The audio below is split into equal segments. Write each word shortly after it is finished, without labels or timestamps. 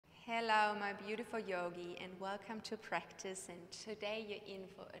Hello, my beautiful yogi, and welcome to practice. And today you're in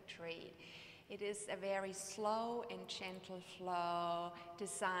for a treat. It is a very slow and gentle flow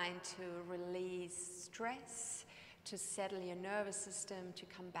designed to release stress, to settle your nervous system, to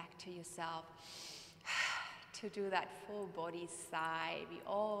come back to yourself, to do that full body sigh we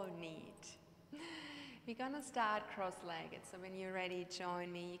all need. We're gonna start cross-legged, so when you're ready,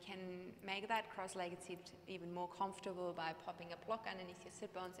 join me. You can make that cross-legged seat even more comfortable by popping a block underneath your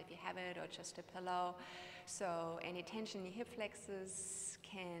sit bones if you have it, or just a pillow. So any tension in your hip flexors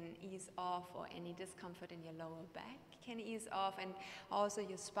can ease off, or any discomfort in your lower back can ease off, and also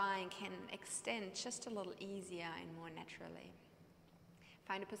your spine can extend just a little easier and more naturally.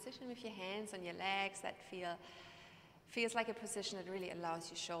 Find a position with your hands on your legs that feels like a position that really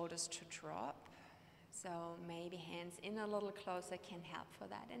allows your shoulders to drop. So maybe hands in a little closer can help for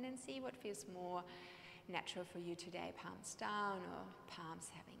that. And then see what feels more natural for you today. Palms down or palms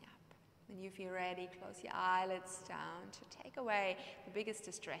having up. When you feel ready, close your eyelids down to take away the biggest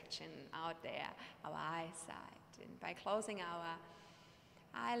distraction out there, our eyesight. And by closing our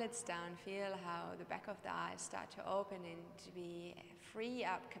eyelids down, feel how the back of the eyes start to open and we free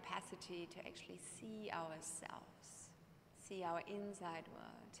up capacity to actually see ourselves, see our inside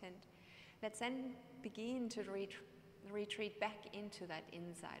world. And let's then begin to retreat back into that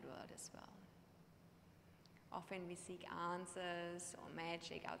inside world as well. Often we seek answers or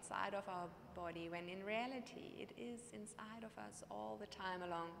magic outside of our body, when in reality it is inside of us all the time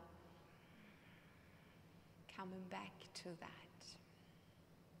along. Coming back to that.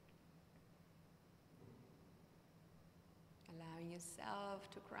 Allowing yourself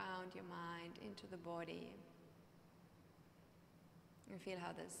to ground your mind into the body. And feel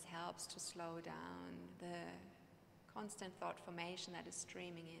how this helps to slow down the constant thought formation that is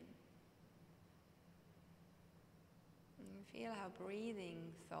streaming in. And feel how breathing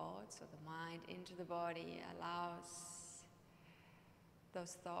thoughts, or the mind into the body, allows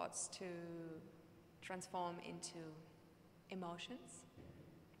those thoughts to transform into emotions,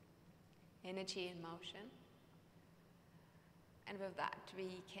 energy in motion. And with that,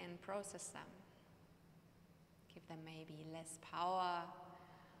 we can process them. Give them maybe less power,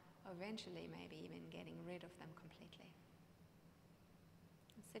 eventually maybe even getting rid of them completely.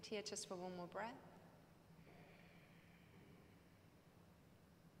 Sit here just for one more breath.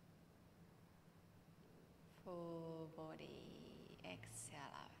 Full body,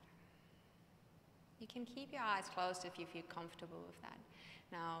 exhale out. You can keep your eyes closed if you feel comfortable with that.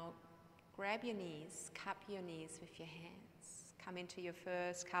 Now, grab your knees, cup your knees with your hands. Come into your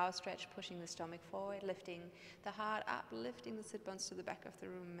first cow stretch, pushing the stomach forward, lifting the heart up, lifting the sit bones to the back of the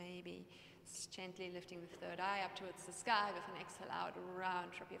room, maybe gently lifting the third eye up towards the sky with an exhale out, around,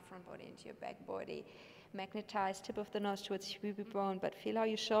 drop your front body into your back body. Magnetize tip of the nose towards your pubic bone, but feel how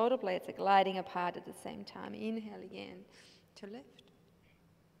your shoulder blades are gliding apart at the same time. Inhale again to lift.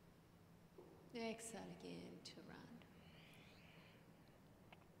 Exhale again to round.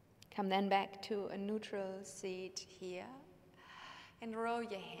 Come then back to a neutral seat here. And roll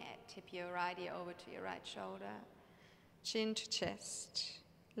your head, tip your right ear over to your right shoulder, chin to chest,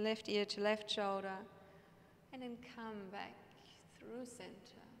 left ear to left shoulder, and then come back through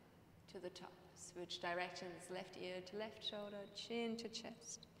center to the top. Switch directions, left ear to left shoulder, chin to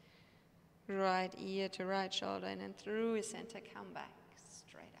chest, right ear to right shoulder, and then through your center, come back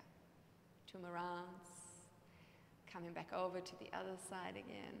straight up. 2 more rounds, coming back over to the other side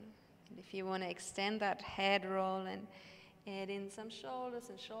again. And if you want to extend that head roll and add in some shoulders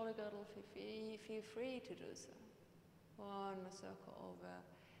and shoulder girdle, feel free to do so. One more circle over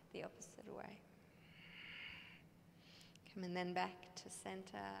the opposite way. Coming then back to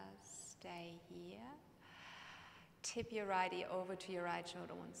center, stay here. Tip your right ear over to your right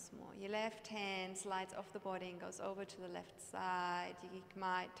shoulder once more. Your left hand slides off the body and goes over to the left side. You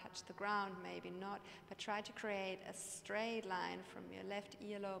might touch the ground, maybe not, but try to create a straight line from your left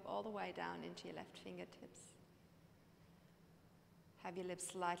earlobe all the way down into your left fingertips. Have your lips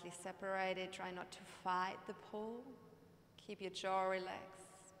slightly separated. Try not to fight the pull. Keep your jaw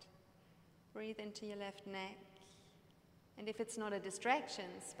relaxed. Breathe into your left neck. And if it's not a distraction,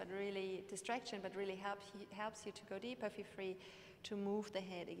 but really helps you to go deeper, feel free to move the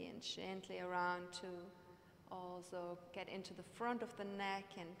head again gently around to also get into the front of the neck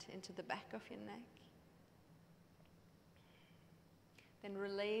and into the back of your neck. Then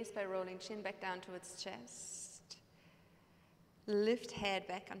release by rolling chin back down towards chest. Lift head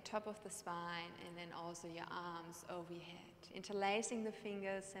back on top of the spine, and then also your arms over your head. Interlacing the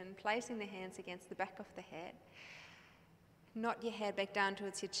fingers and placing the hands against the back of the head. Nod your head back down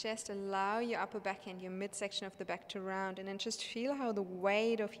towards your chest. Allow your upper back and your midsection of the back to round. And then just feel how the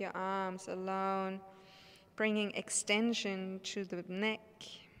weight of your arms alone, bringing extension to the neck,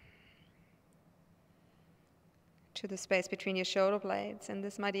 to the space between your shoulder blades. And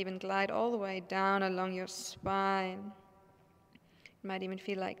this might even glide all the way down along your spine. It might even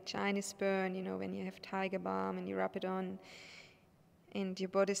feel like Chinese burn, when you have tiger balm and you rub it on. And your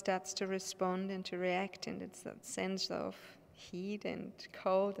body starts to respond and to react. And it's that sense of heat and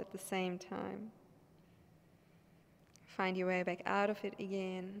cold at the same time. Find your way back out of it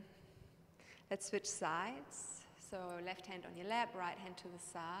again. Let's switch sides. So left hand on your lap, right hand to the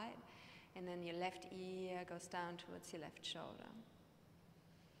side. And then your left ear goes down towards your left shoulder.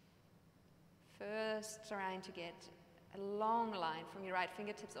 First, trying to get a long line from your right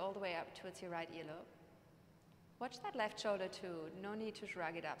fingertips all the way up towards your right earlobe. Watch that left shoulder too. No need to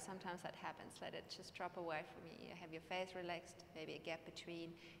shrug it up. Sometimes that happens. Let it just drop away from your ear. Have your face relaxed, maybe a gap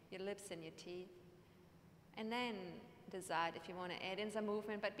between your lips and your teeth. And then decide if you want to add in some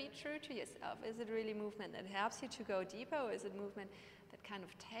movement, but be true to yourself. Is it really movement that helps you to go deeper, or is it movement that kind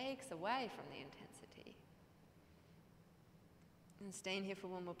of takes away from the intensity? And stay in here for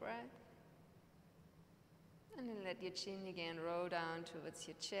one more breath. And then let your chin again roll down towards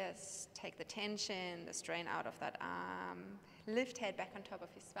your chest. Take the tension, the strain out of that arm. Lift head back on top of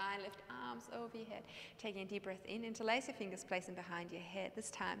your spine. Lift arms over your head. Taking a deep breath in. Interlace your fingers, place them behind your head.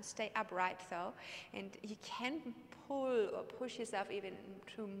 This time, stay upright though. And you can pull or push yourself even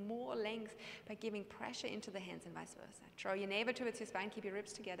to more length by giving pressure into the hands and vice versa. Draw your navel towards your spine. Keep your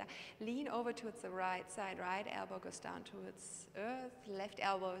ribs together. Lean over towards the right side. Right elbow goes down towards earth. Left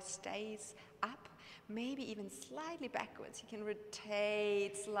elbow stays up. Maybe even slightly backwards. You can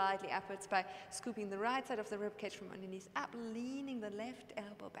rotate slightly upwards by scooping the right side of the ribcage from underneath up, leaning the left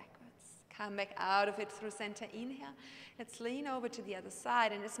elbow backwards. Come back out of it through center. Inhale. Let's lean over to the other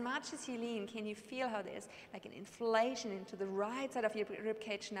side. And as much as you lean, can you feel how there's like an inflation into the right side of your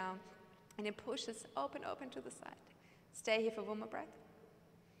ribcage now? And it pushes open to the side. Stay here for one more breath.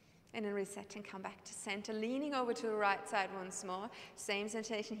 And then reset and come back to center, leaning over to the right side once more. Same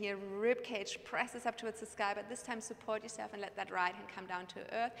sensation here, rib cage presses up towards the sky, but this time support yourself and let that right hand come down to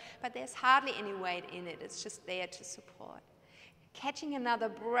earth. But there's hardly any weight in it, it's just there to support. Catching another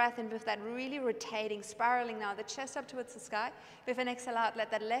breath, and with that really rotating, spiraling now, the chest up towards the sky. With an exhale out, let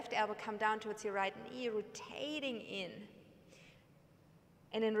that left elbow come down towards your right knee, rotating in.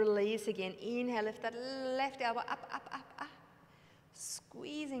 And then release again. Inhale, lift that left elbow up.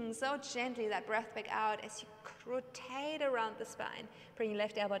 Squeezing so gently that breath back out as you rotate around the spine. Bring your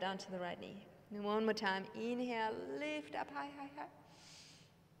left elbow down to the right knee. And one more time. Inhale, lift up high.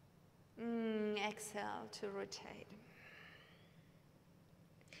 Exhale to rotate.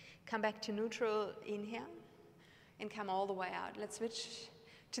 Come back to neutral. Inhale. And come all the way out. Let's switch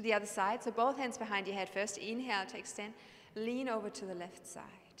to the other side. So both hands behind your head. First, inhale to extend. Lean over to the left side.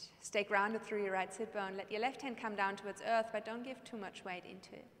 Stay grounded through your right sit bone. Let your left hand come down towards earth, but don't give too much weight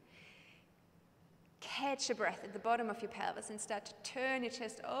into it. Catch a breath at the bottom of your pelvis and start to turn your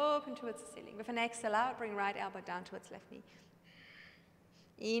chest open towards the ceiling. With an exhale out, bring right elbow down towards left knee.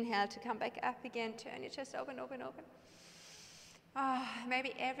 Inhale to come back up again. Turn your chest open.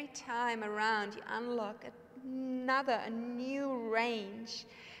 Maybe every time around you unlock a new range,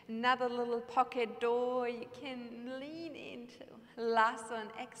 another little pocket door you can lean into. Last one,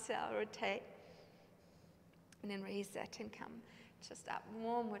 exhale, rotate. And then reset and come just up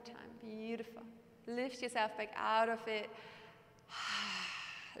one more time. Beautiful. Lift yourself back out of it.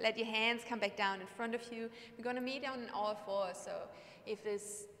 Let your hands come back down in front of you. We're going to meet on all fours. So if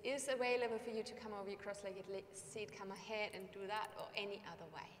this is available for you to come over your cross-legged seat, come ahead and do that, or any other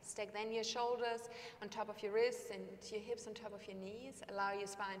way. Stack then your shoulders on top of your wrists and your hips on top of your knees. Allow your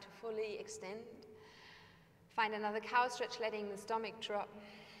spine to fully extend. Find another cow stretch, letting the stomach drop.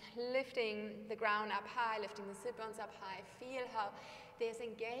 Lifting the ground up high, lifting the sit bones up high. Feel how there's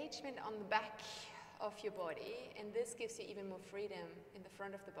engagement on the back of your body, and this gives you even more freedom in the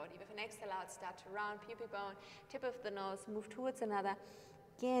front of the body. With an exhale out, start to round pubic bone, tip of the nose, move towards another.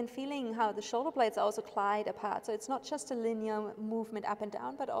 Again, feeling how the shoulder blades also glide apart. So it's not just a linear movement up and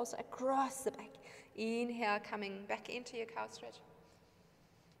down, but also across the back. Inhale, coming back into your cow stretch.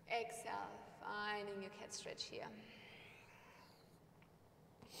 Exhale, finding your cat stretch here.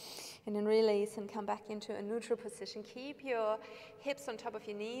 And then release and come back into a neutral position. Keep your hips on top of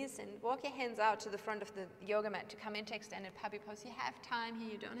your knees and walk your hands out to the front of the yoga mat to come into extended puppy pose. You have time here.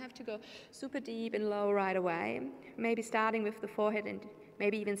 You don't have to go super deep and low right away. Maybe starting with the forehead and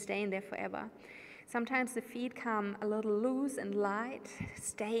maybe even staying there forever. Sometimes the feet come a little loose and light.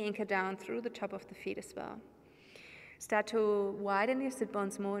 Stay anchored down through the top of the feet as well. Start to widen your sit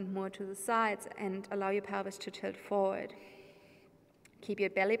bones more and more to the sides and allow your pelvis to tilt forward. Keep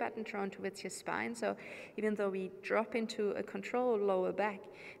your belly button drawn towards your spine, so even though we drop into a controlled lower back,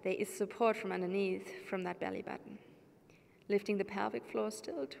 there is support from underneath from that belly button. Lifting the pelvic floor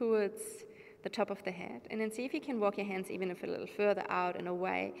still towards the top of the head, and then see if you can walk your hands even a little further out and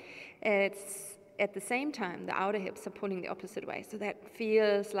away. It's at the same time, the outer hips are pulling the opposite way, so that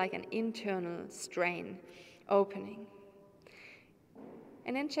feels like an internal strain opening.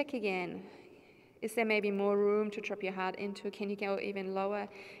 And then check again. Is there maybe more room to drop your heart into? Can you go even lower?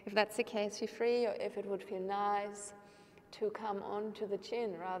 If that's the case, feel free, or if it would feel nice to come onto the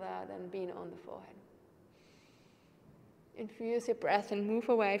chin rather than being on the forehead. Infuse your breath and move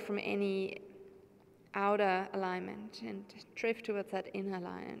away from any outer alignment and drift towards that inner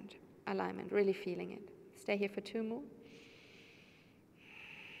alignment, really feeling it. Stay here for 2 more.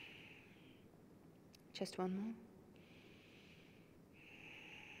 Just 1 more.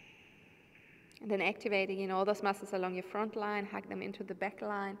 And then activating all those muscles along your front line, hug them into the back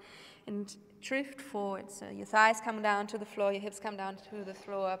line, and drift forward. So your thighs come down to the floor, your hips come down to the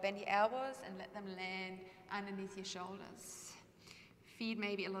floor, bend your elbows and let them land underneath your shoulders. Feet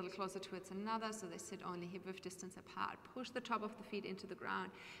maybe a little closer towards another, so they sit only hip width distance apart. Push the top of the feet into the ground.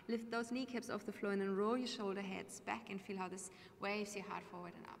 Lift those kneecaps off the floor and then roll your shoulder heads back and feel how this waves your heart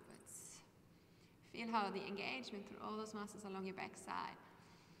forward and upwards. Feel how the engagement through all those muscles along your backside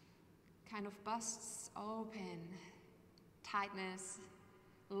kind of busts open, tightness,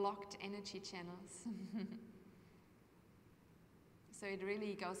 locked energy channels. So it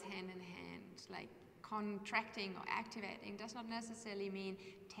really goes hand in hand, like contracting or activating does not necessarily mean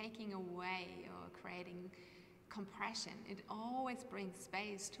taking away or creating compression. It always brings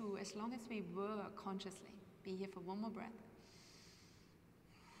space too, as long as we work consciously. Be here for 1 more breath.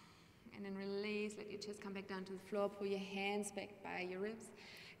 And then release, let your chest come back down to the floor, pull your hands back by your ribs.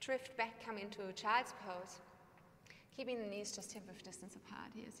 Drift back, come into a child's pose. Keeping the knees just hip width distance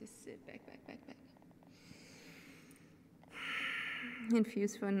apart here as you sit back.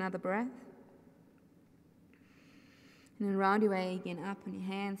 Infuse for another breath. And then round your way again up on your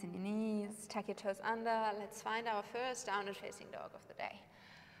hands and your knees. Tuck your toes under. Let's find our first downward facing dog of the day.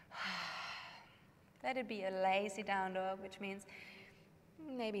 Let it be a lazy down dog, which means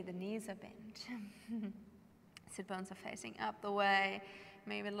maybe the knees are bent. Sit bones are facing up the way.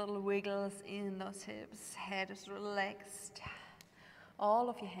 Maybe little wiggles in those hips. Head is relaxed.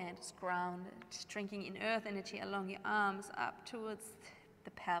 All of your hand is grounded. Drinking in earth energy along your arms up towards the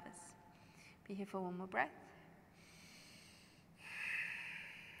pelvis. Be here for 1 more breath.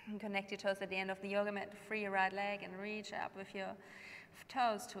 And connect your toes at the end of the yoga mat. Free your right leg and reach up with your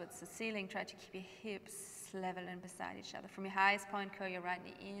toes towards the ceiling. Try to keep your hips level and beside each other. From your highest point, curl your right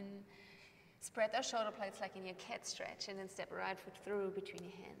knee in. Spread those shoulder blades like in your cat stretch, and then step right foot through between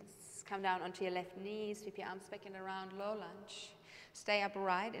your hands. Come down onto your left knee, sweep your arms back and around, low lunge. Stay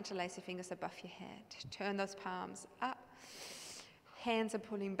upright, interlace your fingers above your head. Turn those palms up. Hands are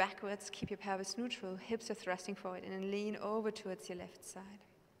pulling backwards, keep your pelvis neutral, hips are thrusting forward, and then lean over towards your left side.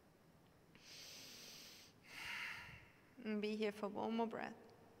 And be here for 1 more breath.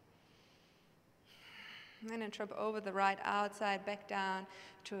 And then drop over the right outside, back down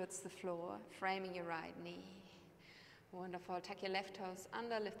towards the floor, framing your right knee. Wonderful. Tuck your left toes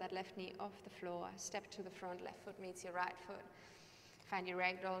under, lift that left knee off the floor. Step to the front, left foot meets your right foot. Find your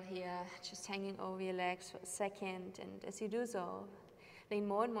ragdoll here, just hanging over your legs for a second. And as you do so, lean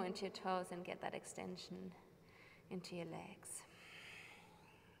more and more into your toes and get that extension into your legs.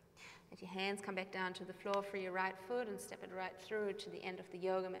 Let your hands come back down to the floor, free your right foot and step it right through to the end of the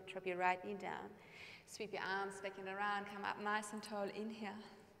yoga mat. Drop your right knee down. Sweep your arms back and around, come up nice and tall, inhale.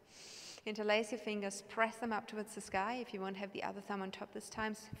 Interlace your fingers, press them up towards the sky. If you want, have the other thumb on top this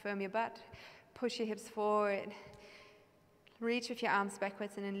time. Firm your butt, push your hips forward. Reach with your arms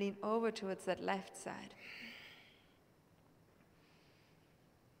backwards and then lean over towards that left side.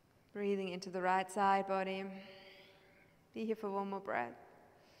 Breathing into the right side body. Be here for 1 more breath.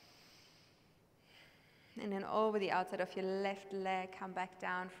 And then over the outside of your left leg, come back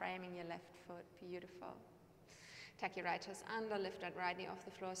down, framing your left foot. Beautiful. Tuck your right toes under, lift that right knee off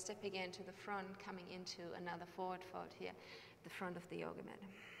the floor, step again to the front, coming into another forward fold here, at the front of the yoga mat.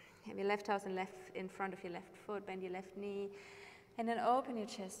 Have your left toes in front of your left foot, bend your left knee, and then open your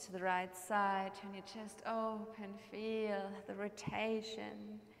chest to the right side. Turn your chest open, feel the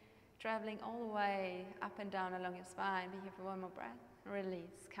rotation, traveling all the way up and down along your spine. Be here for 1 more breath.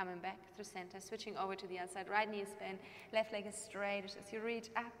 Release, coming back through center, switching over to the outside. Right knee is bent, left leg is straight as you reach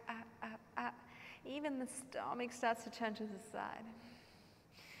up, up, up, up. Even the stomach starts to turn to the side.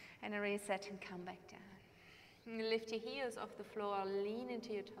 And a reset and come back down. Lift your heels off the floor, lean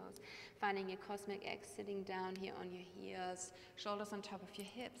into your toes, finding your cosmic X sitting down here on your heels, shoulders on top of your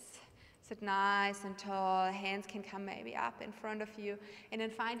hips. Sit nice and tall, hands can come maybe up in front of you, and then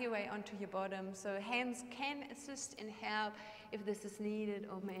find your way onto your bottom. So hands can assist and help if this is needed,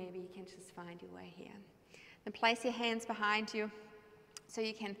 or maybe you can just find your way here. Then place your hands behind you so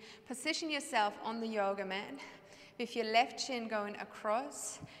you can position yourself on the yoga mat with your left shin going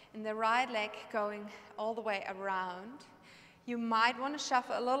across and the right leg going all the way around. You might want to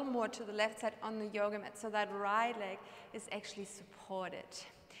shuffle a little more to the left side on the yoga mat so that right leg is actually supported.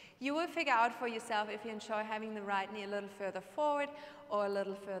 You will figure out for yourself if you enjoy having the right knee a little further forward or a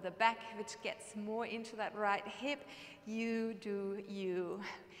little further back, which gets more into that right hip. You do you.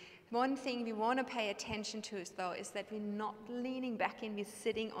 One thing we want to pay attention to is that we're not leaning back in, we're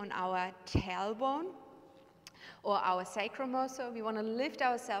sitting on our tailbone or our sacrum also. We want to lift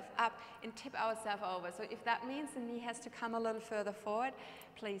ourselves up and tip ourselves over. So if that means the knee has to come a little further forward,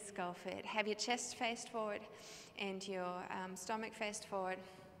 please go for it. Have your chest faced forward and your stomach faced forward.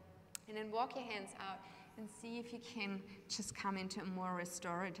 And then walk your hands out and see if you can just come into a more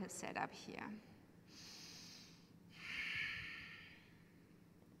restorative setup here.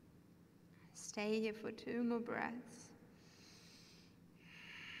 Stay here for 2 more breaths.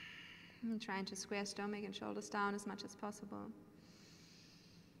 I'm trying to square stomach and shoulders down as much as possible.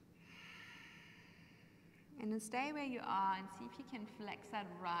 And then stay where you are and see if you can flex that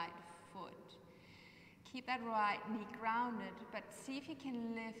right foot. Keep that right knee grounded, but see if you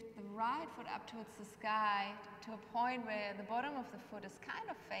can lift the right foot up towards the sky to a point where the bottom of the foot is kind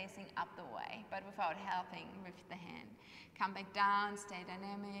of facing up the way, but without helping with the hand. Come back down, stay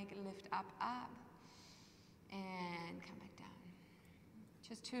dynamic, lift up, and come back down.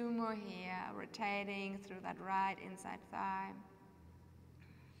 Just 2 more here, rotating through that right inside thigh.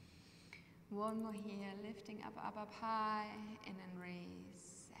 1 more here, lifting up high, and then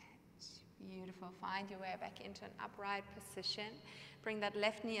reset. Beautiful. Find your way back into an upright position. Bring that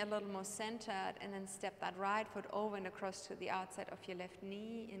left knee a little more centered, and then step that right foot over and across to the outside of your left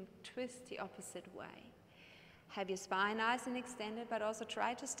knee and twist the opposite way. Have your spine nice and extended, but also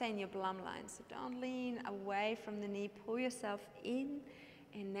try to stay in your plumb line. So don't lean away from the knee. Pull yourself in,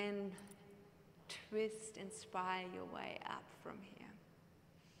 and then twist and spiral your way up from here.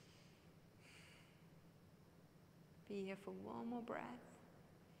 Be here for 1 more breath.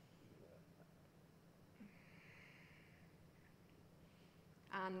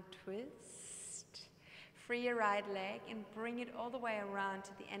 Untwist, free your right leg and bring it all the way around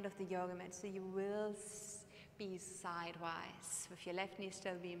to the end of the yoga mat, so you will be sidewise with your left knee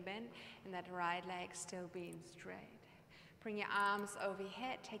still being bent and that right leg still being straight. Bring your arms over your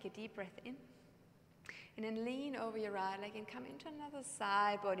head, take a deep breath in, and then lean over your right leg and come into another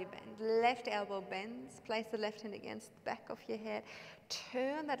side body bend. Left elbow bends, place the left hand against the back of your head.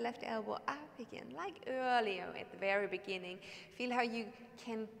 Turn that left elbow up again, like earlier at the very beginning. Feel how you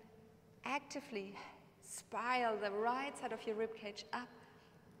can actively spiral the right side of your ribcage up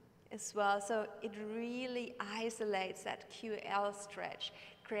as well. So it really isolates that QL stretch,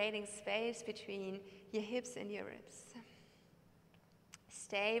 creating space between your hips and your ribs.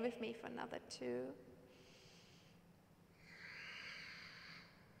 Stay with me for another 2.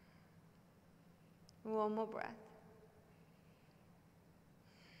 One more breath.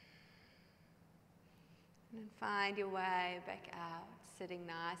 And then find your way back out, sitting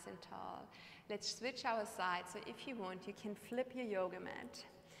nice and tall. Let's switch our sides. So if you want, you can flip your yoga mat,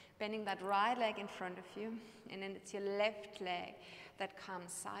 bending that right leg in front of you, and then it's your left leg that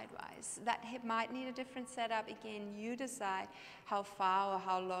comes sidewise. That hip might need a different setup. Again, you decide how far or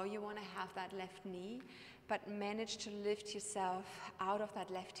how low you want to have that left knee, but manage to lift yourself out of that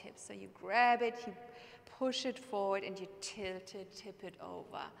left hip. So you grab it, you push it forward, and you tilt it, tip it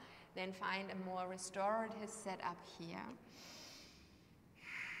over. Then find a more restorative setup here.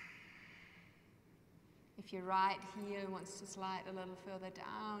 If your right heel wants to slide a little further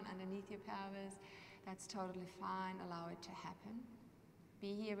down underneath your pelvis, that's totally fine. Allow it to happen.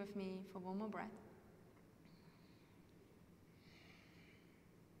 Be here with me for 1 more breath.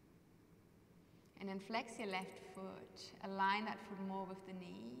 And then flex your left foot. Align that foot more with the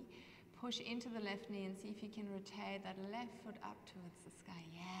knee. Push into the left knee and see if you can rotate that left foot up towards the sky.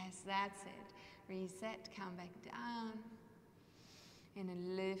 Yes, that's it. Reset, come back down. And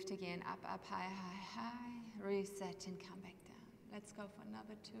then lift again, up, high, high, high. Reset and come back down. Let's go for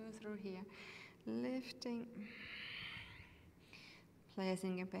another 2 through here. Lifting.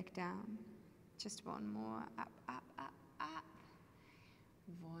 Placing it back down. Just 1 more. Up, up, up, up.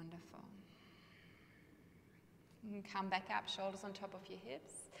 Wonderful. And come back up, shoulders on top of your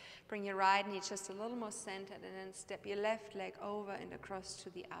hips. Bring your right knee just a little more centered, and then step your left leg over and across to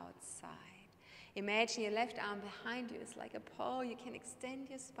the outside. Imagine your left arm behind you is like a pole. You can extend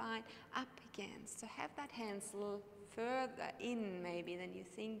your spine up against. So have that hands a little further in maybe than you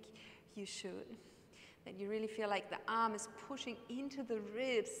think you should. That you really feel like the arm is pushing into the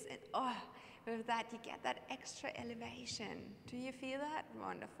ribs, and with that you get that extra elevation. Do you feel that?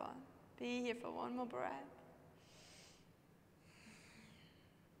 Wonderful. Be here for one more breath.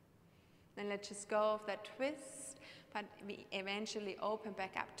 Then let's just go off that twist, but we eventually open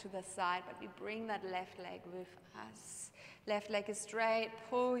back up to the side, but we bring that left leg with us. Left leg is straight,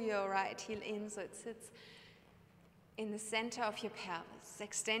 pull your right heel in so it sits in the center of your pelvis.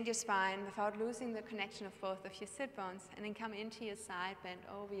 Extend your spine without losing the connection of both of your sit bones, and then come into your side bend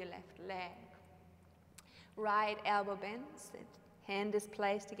over your left leg. Right elbow bends, hand is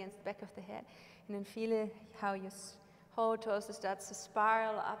placed against the back of the head, and then feel how your whole torso starts to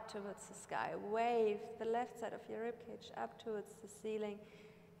spiral up towards the sky. Wave the left side of your ribcage up towards the ceiling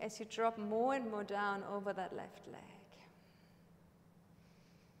as you drop more and more down over that left leg.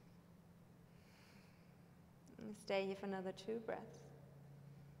 And stay here for another 2 breaths.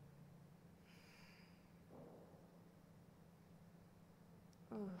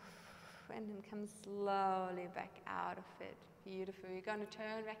 Oof. And then come slowly back out of it. Beautiful. We're going to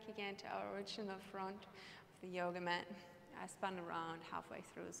turn back again to our original front of the yoga mat. I spun around halfway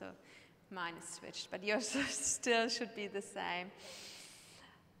through, so mine is switched, but yours still should be the same.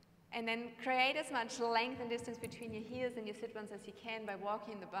 And then create as much length and distance between your heels and your sit bones as you can by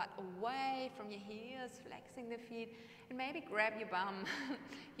walking the butt away from your heels, flexing the feet, and maybe grab your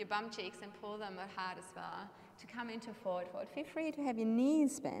bum cheeks and pull them hard as well to come into forward fold. Feel free to have your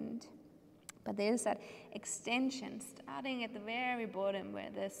knees bent. But there's that extension starting at the very bottom where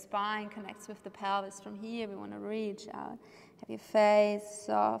the spine connects with the pelvis. From here we want to reach out. Have your face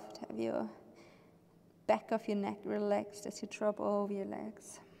soft. Have your back of your neck relaxed as you drop over your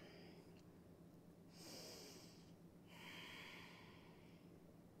legs.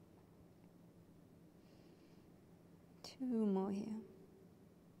 Two more here.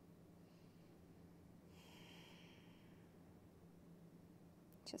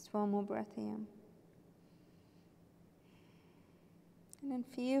 Just one more breath here. And then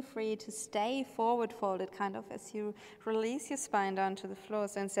feel free to stay forward folded kind of as you release your spine down to the floor.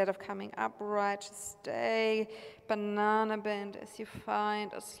 So instead of coming upright, just stay banana bend as you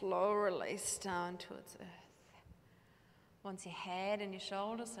find a slow release down towards earth. Once your head and your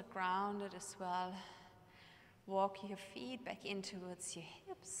shoulders are grounded as well, walk your feet back in towards your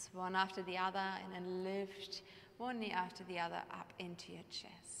hips, one after the other, and then lift one knee after the other up into your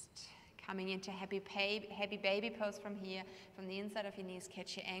chest. Coming into happy baby pose from here. From the inside of your knees,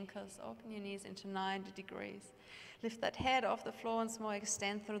 catch your ankles, open your knees into 90 degrees. Lift that head off the floor once more,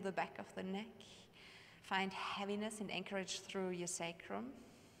 extend through the back of the neck. Find heaviness and anchorage through your sacrum.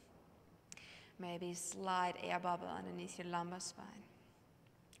 Maybe slight air bubble underneath your lumbar spine.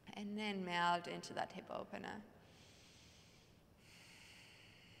 And then melt into that hip opener.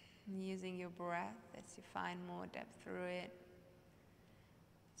 Using your breath as you find more depth through it.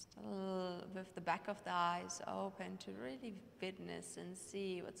 Still with the back of the eyes open to really witness and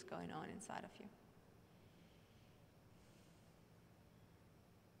see what's going on inside of you.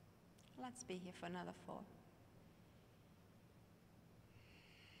 Let's be here for another 4.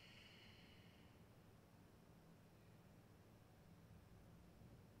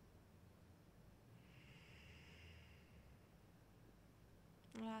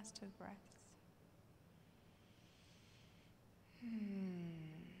 Last 2 breaths. And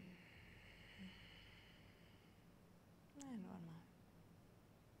one more.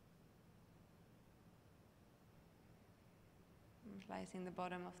 Placing the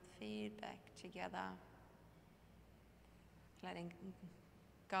bottom of the feet back together. Letting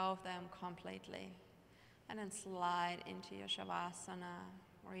go of them completely. And then slide into your Shavasana,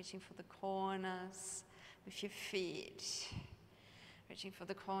 reaching for the corners with your feet. Reaching for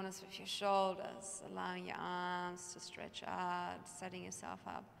the corners with your shoulders, allowing your arms to stretch out, setting yourself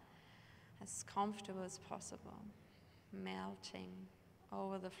up as comfortable as possible. Melting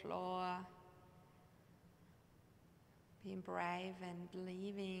over the floor. Being brave and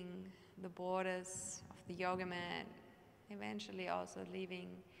leaving the borders of the yoga mat. Eventually also leaving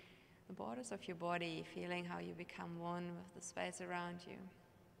the borders of your body, feeling how you become one with the space around you.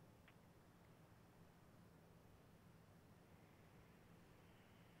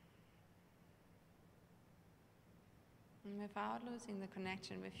 And without losing the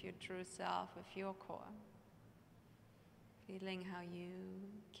connection with your true self, with your core. Feeling how you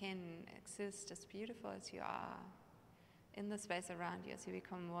can exist as beautiful as you are in the space around you, as you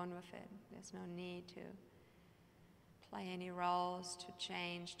become one with it. There's no need to play any roles, to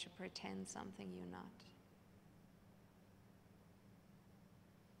change, to pretend something you're not.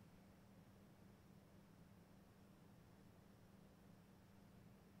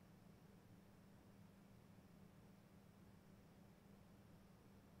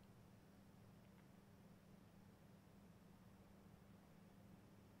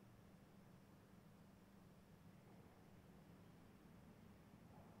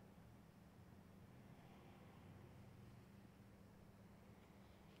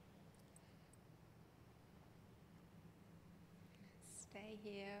 Stay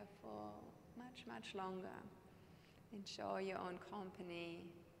here for much, much longer. Enjoy your own company.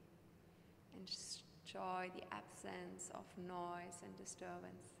 Enjoy the absence of noise and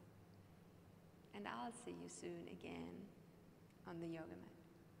disturbance. And I'll see you soon again on the yoga mat.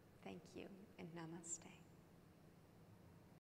 Thank you and namaste.